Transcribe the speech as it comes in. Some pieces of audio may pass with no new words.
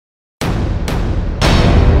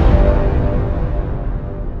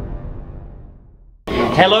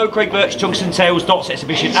Hello, Craig Birch, Tungsten Tales Dots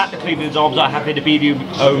exhibition at the Cleveland Arms. I have here the BDO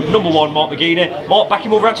 #1 Mark McGeeney. Mark, back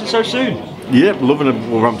in Wolverhampton so soon? Yeah, loving it,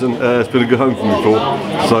 Wolverhampton. It's been a good home for me before.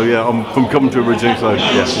 So yeah, I'm from Coventry originally, so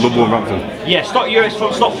yeah, love Wolverhampton. Yeah, you're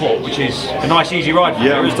from Stockport, which is a nice easy ride.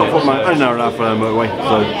 Yeah, I'm Stockport, mate. Only an hour and a half motorway,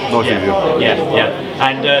 so nice easy. Yeah.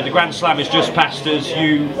 And the Grand Slam has just passed us.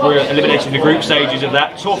 You were eliminated in the group stages of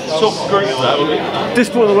that. Tough group for that, wasn't it?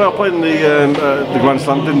 Disappointed the way I played in the Grand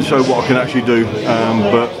Slam. Didn't show what I can actually do,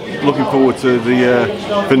 but looking forward to the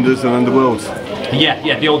Finders and then the Worlds.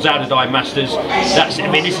 Yeah, the old Zowderdine Masters. That's it.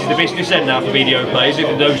 I mean, this is the business end now for BDO players.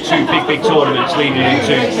 Even those two big tournaments leading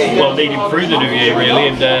through the new year really.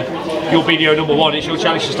 And your BDO #1, it's your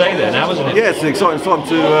challenge to stay there now, isn't it? Yeah, it's an exciting time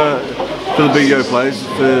for the BDO players,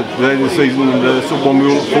 for the end of the season, and someone we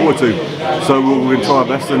all look forward to. So we're going to try our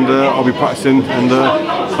best, and I'll be practicing, and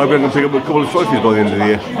hoping I can pick up a couple of trophies by the end of the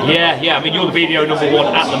year. Yeah. I mean, you're the BDO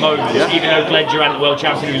 #1 at the moment. Yeah. Even though Glen, Durrant, the world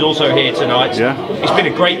champion, who's also here tonight. Yeah. It's been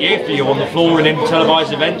a great year for you on the floor and in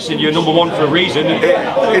televised events, and you're #1 for a reason.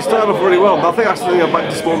 It started off really well. I think that's the thing about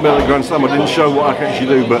disappointed at the Grand Slam. I didn't show what I can actually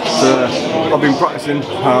do, but I've been practicing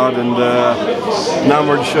hard, and now I'm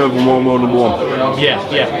ready to show them world #1. Yeah.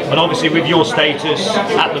 And obviously with your status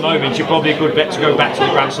at the moment, you're probably a good bet to go back to the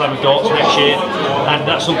Grand Slam of darts next year, and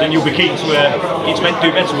that's something you'll be keen to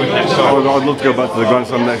do better with next time. I'd love to go back to the Grand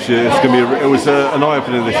Slam next year. It's going to be it was an eye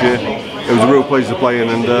opener this year. It was a real pleasure to play in,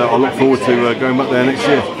 and I look forward to going back there next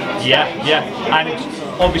year. Yeah, and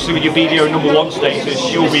obviously with your BDO #1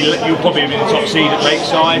 status, you'll probably be in the top seed at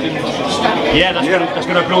Lakeside, and that's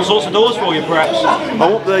going to open all sorts of doors for you, perhaps. I'm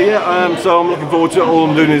up there, yeah. So I'm looking forward to it. All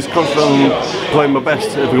I'm doing is concentrating on playing my best.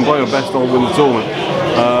 If I can play my best, I'll win the tournament.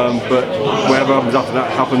 But whatever happens after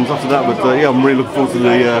that happens after that. But I'm really looking forward to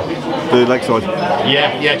the Lakeside.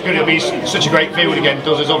 Yeah, it's going to be such a great field again.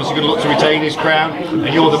 Does obviously going to look to retain his crown,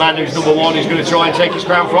 and you're the man who's #1 who's going to try and take his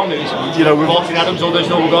crown from him. Martin Adams, all those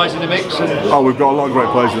normal guys in the mix. We've got a lot of great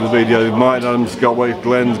players in the BDO. Martin Adams,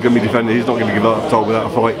 Glen's going to be defending. He's not going to give up the top without a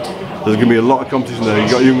fight. There's going to be a lot of competition there.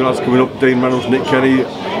 You've got young lads coming up, Dean Reynolds, Nick Kenny,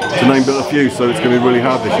 to name but a few, so it's going to be really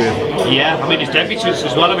hard this year. Yeah, I mean it's debutants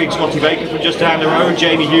as well. I mean Scotty Baker from just down the road,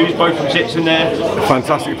 Jamie Hughes, both from Tipton there.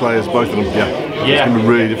 Fantastic players, both of them. Yeah. It's going to be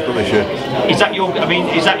really difficult this year. Is that your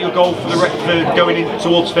goal for going in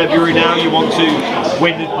towards February now? You want to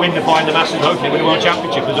win the Finder Masters, hopefully win a World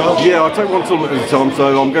Championship as well? Yeah, I'll take one tournament at a time.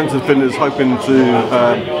 So I'm going to the Finders hoping to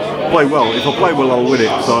play well. If I play well, I'll win it.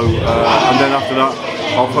 So and then after that,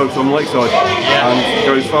 I'll focus on Lakeside and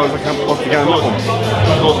go as far as I can possibly get in that one.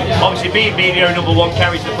 Obviously, being BDO #1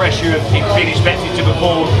 carries the pressure of being expected to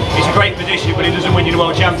perform. It's a great position, but it doesn't win you the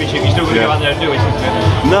World Championship. You're still going to go out there and do it.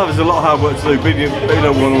 No, there's a lot of hard work to do.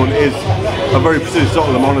 BDO #1 is a very prestigious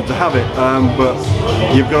title. I'm honoured to have it, but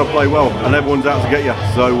you've got to play well, and everyone's out to get you.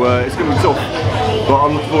 So it's going to be tough. But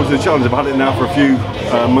I'm looking forward to the challenge. I've had it now for a few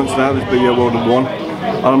months now. This BDO World #1.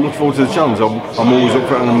 And I'm looking forward to the challenge. I'm always up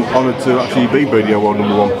for it, and I'm honoured to actually be BDO World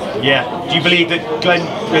 #1. Yeah. Do you believe that Glen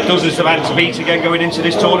does us the man to beat again going into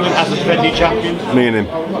this tournament as the defending champion? Me and him.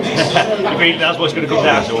 You mean that's what's going to come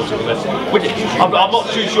down to ultimately? I'm not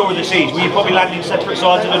too sure of the seeds. Will you probably land in separate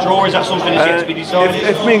sides of the draw? Is that something that's yet to be decided?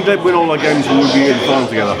 If me and Glen win all our games, we'll be in the final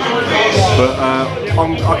together. But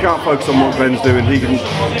I can't focus on what Glen's doing.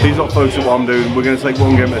 He's not focused on what I'm doing. We're going to take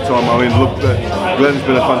one game at a time. I mean, look, Glen's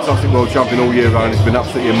been a fantastic world champion all year round. It's been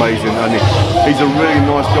absolutely amazing, and he's a really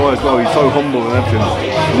nice guy as well. He's so humble and everything.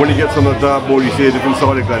 When he gets on the dartboard, you see a different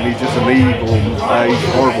side of Glen. He's just an evil, he's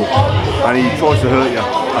horrible, and he tries to hurt you.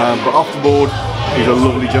 But off the board, he's a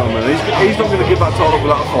lovely gentleman. He's not going to give that title up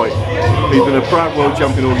without a fight. He's been a proud world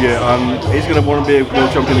champion all year, and he's going to want to be a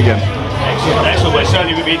world champion again. Excellent. Well,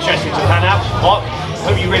 certainly would be interesting to pan out. Mark,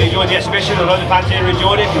 hope you really enjoyed the exhibition. I know the fans here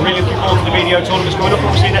enjoyed it. We're really looking forward to the BDO tournaments coming up.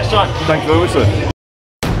 We'll see you next time. Thank you very much, sir.